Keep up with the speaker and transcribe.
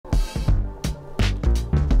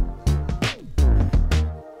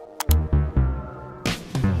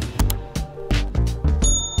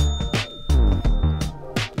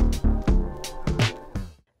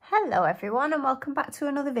Hello everyone and welcome back to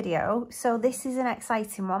another video. So this is an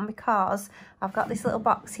exciting one because I've got this little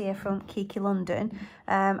box here from Kiki London,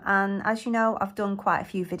 and as you know, I've done quite a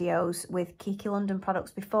few videos with Kiki London products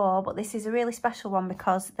before, but this is a really special one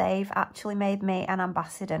because they've actually made me an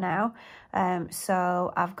ambassador now.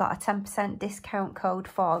 So I've got a 10% discount code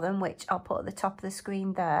for them, which I'll put at the top of the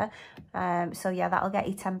screen there. So yeah, that'll get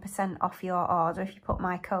you 10% off your order if you put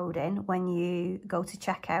my code in when you go to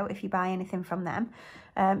checkout, if you buy anything from them.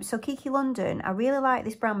 So Kiki London, I really like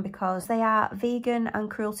this brand because they are vegan and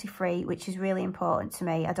cruelty-free, which is really important to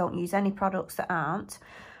me. I don't use any products that aren't.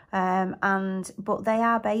 But they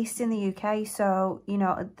are based in the UK, so you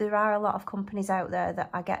know there are a lot of companies out there that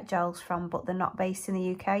I get gels from, but they're not based in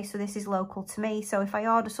the UK, so this is local to me. So if I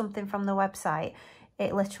order something from the website,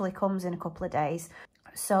 it literally comes in a couple of days,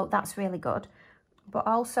 so that's really good. But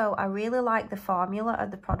also I really like the formula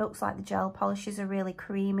of the products, like the gel polishes are really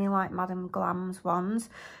creamy, like Madame Glam's ones.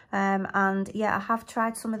 And yeah, I have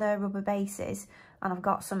tried some of their rubber bases and I've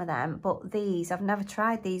got some of them, but these, I've never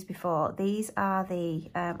tried these before. These are the,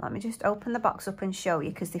 let me just open the box up and show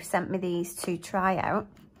you because they've sent me these to try out.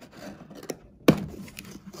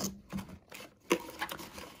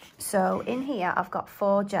 So in here I've got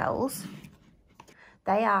 4 gels.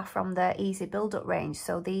 They are from the Easy Build Up range.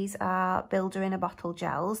 So these are Builder in a Bottle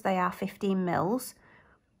gels. They are 15 mils.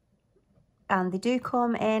 And they do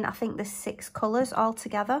come in, I think there's 6 colours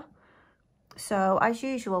altogether. So as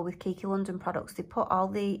usual with Kiki London products, they put all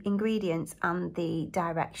the ingredients and the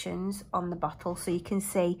directions on the bottle. So you can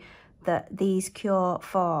see that these cure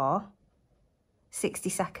for 60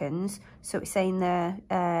 seconds. So it's saying there,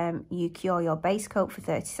 you cure your base coat for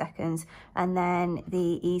 30 seconds. And then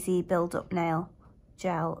the Easy Build Up Nail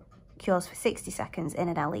gel cures for 60 seconds in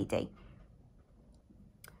an LED.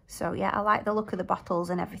 So yeah, I like the look of the bottles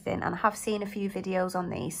and everything, and I have seen a few videos on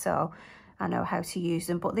these, so I know how to use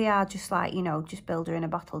them, but they are just like, you know, just Builder in a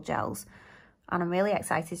Bottle gels, and I'm really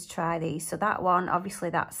excited to try these. So that one, obviously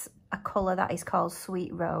that's a colour that is called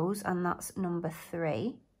Sweet Rose, and that's number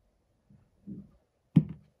 3.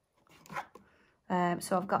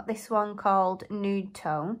 So I've got this one called Nude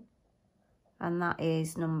Tone, and that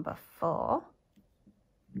is number 4.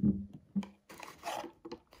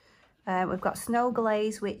 We've got Snow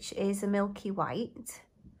Glaze, which is a milky white,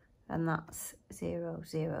 and that's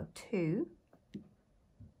 002.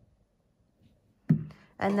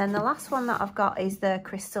 And then the last one that I've got is the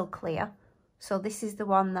Crystal Clear. So this is the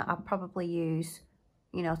one that I probably use,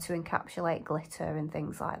 you know, to encapsulate glitter and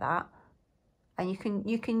things like that. And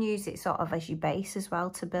you can use it sort of as your base as well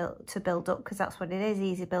to build up, because that's what it is,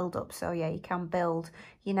 easy build up. So yeah, you can build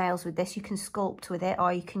your nails with this, you can sculpt with it,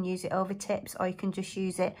 or you can use it over tips, or you can just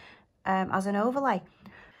use it as an overlay.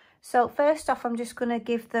 So first off, I'm just going to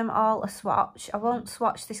give them all a swatch. I won't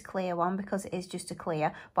swatch this clear one because it is just a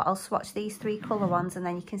clear, but I'll swatch these 3 colour ones and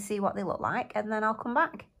then you can see what they look like, and then I'll come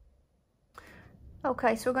back.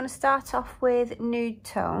 Okay, so we're going to start off with Nude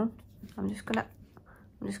Tone. I'm just going to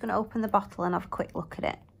open the bottle and have a quick look at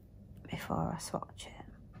it before I swatch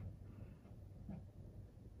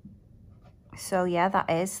it. So yeah, that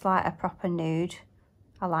is like a proper nude.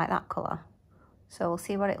 I like that colour. So we'll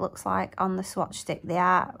see what it looks like on the swatch stick. They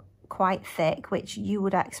are quite thick, which you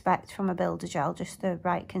would expect from a builder gel, just the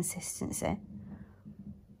right consistency.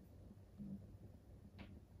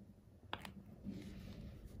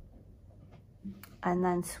 And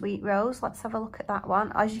then Sweet Rose, let's have a look at that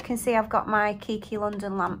one. As you can see, I've got my Kiki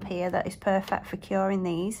London lamp here that is perfect for curing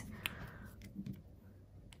these.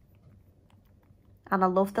 And I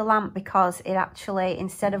love the lamp because it actually,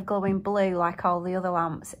 instead of glowing blue like all the other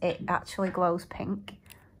lamps, it actually glows pink.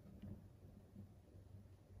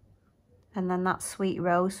 And then that's Sweet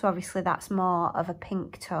Rose, so obviously that's more of a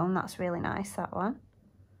pink tone. That's really nice, that one.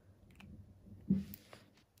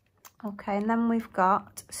 Okay, and then we've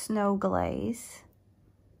got Snow Glaze.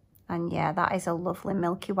 And yeah, that is a lovely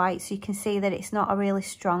milky white. So you can see that it's not a really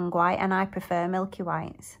strong white, and I prefer milky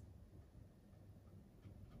whites.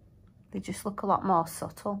 They just look a lot more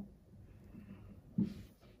subtle.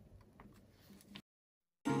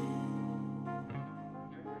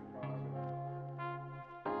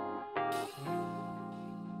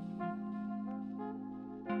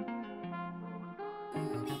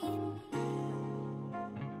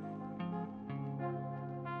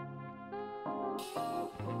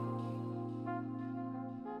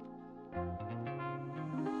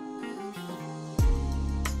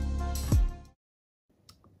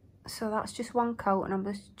 So that's just one coat, and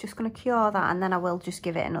I'm just going to cure that, and then I will just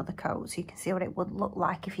give it another coat so you can see what it would look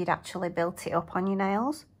like if you'd actually built it up on your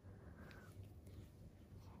nails.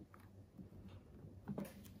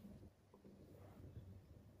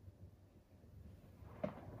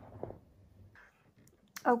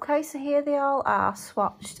 Okay, so here they all are,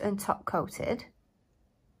 swatched and top coated.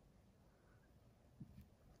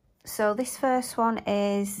 So this first one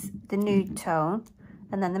is the nude tone,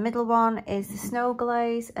 and then the middle one is the snow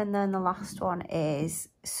glaze, and then the last one is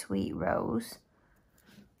sweet rose.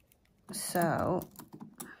 So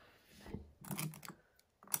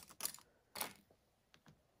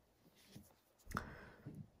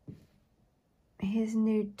here's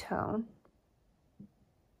nude tone.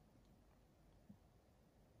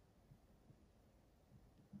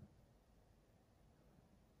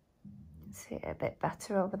 See it a bit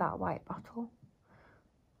better over that white bottle.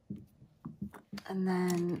 And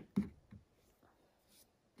then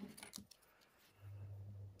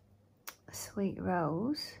sweet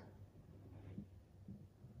rose.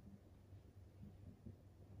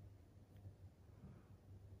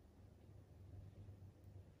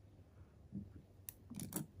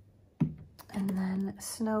 And then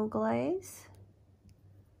snow glaze.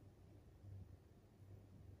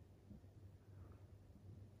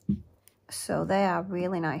 So they are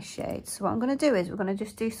really nice shades. So what I'm going to do is we're going to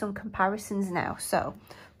just do some comparisons now. So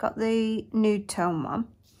I've got the nude tone one,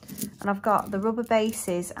 and I've got the rubber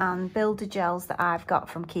bases and builder gels that I've got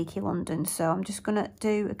from Kiki London. So I'm just going to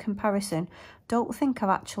do a comparison. Don't think I've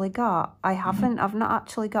actually got, I've not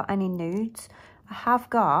actually got any nudes. I have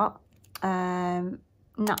got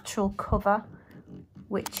natural cover,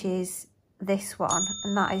 which is this one,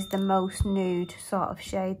 and that is the most nude sort of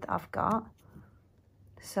shade that I've got.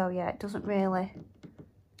 So yeah, it doesn't really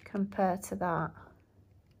compare to that.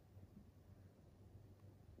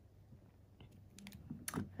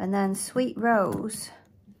 And then Sweet Rose,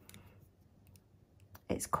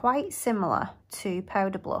 it's quite similar to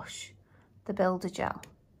Powder Blush, the Builder Gel,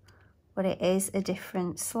 but it is a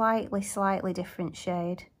different, slightly different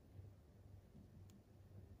shade.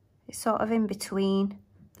 It's sort of in between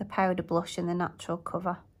the Powder Blush and the Natural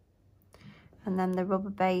Cover. And then the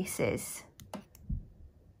rubber bases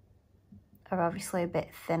are obviously a bit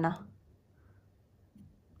thinner.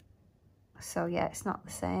 So yeah, it's not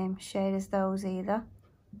the same shade as those either.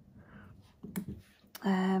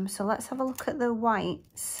 So let's have a look at the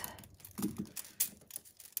whites.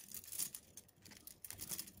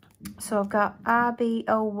 So I've got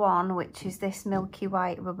RB01, which is this milky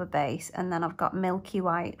white rubber base, and then I've got milky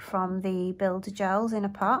white from the Builder Gels in a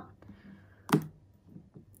pot.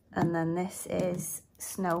 And then this is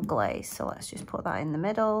Snow Glaze, so let's just put that in the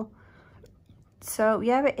middle. So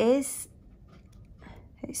yeah, it's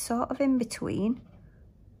sort of in between.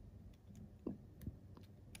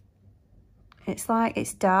 It's like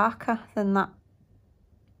it's darker than that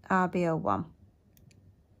RB01.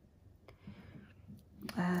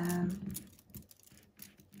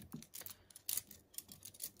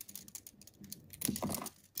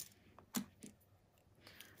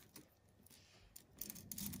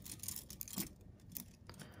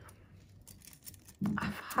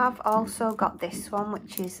 I have also got this one,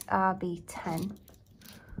 which is RB10.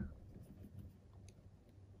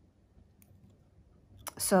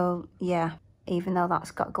 So yeah, even though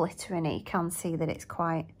that's got glitter in it, you can see that it's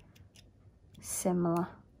quite similar.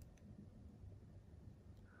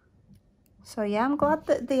 So yeah, I'm glad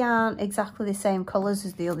that they aren't exactly the same colours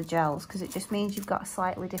as the other gels, because it just means you've got a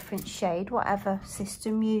slightly different shade, whatever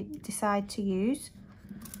system you decide to use.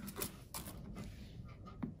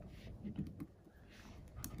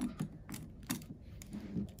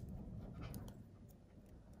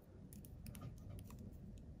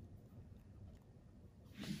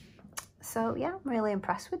 So yeah, I'm really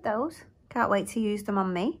impressed with those. Can't wait to use them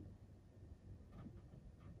on me.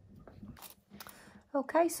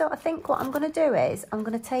 Okay, so I think what I'm going to do is I'm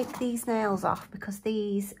going to take these nails off, because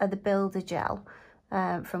these are the Builder Gel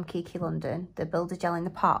from Kiki London, the Builder Gel in the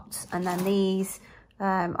pots, and then these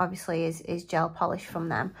obviously is gel polish from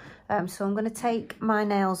them. So I'm going to take my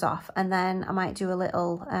nails off, and then I might do a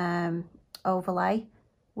little overlay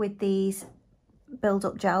with these build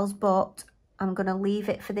up gels, but I'm going to leave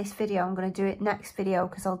it for this video. I'm going to do it next video,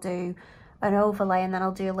 because I'll do an overlay and then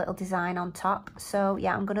I'll do a little design on top. So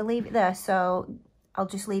yeah, I'm going to leave it there. So I'll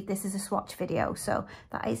just leave this as a swatch video. So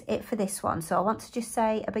that is it for this one. So I want to just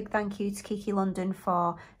say a big thank you to Kiki London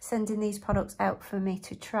for sending these products out for me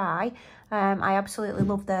to try. I absolutely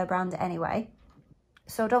love their brand anyway.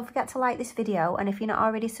 So don't forget to like this video, and if you're not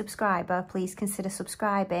already a subscriber, please consider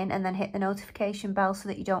subscribing and then hit the notification bell so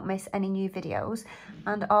that you don't miss any new videos.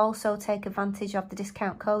 And also take advantage of the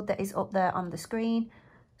discount code that is up there on the screen.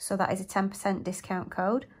 So that is a 10% discount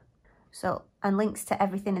code. So, and links to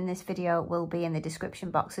everything in this video will be in the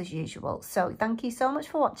description box as usual. So thank you so much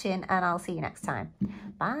for watching, and I'll see you next time.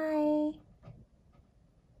 Bye.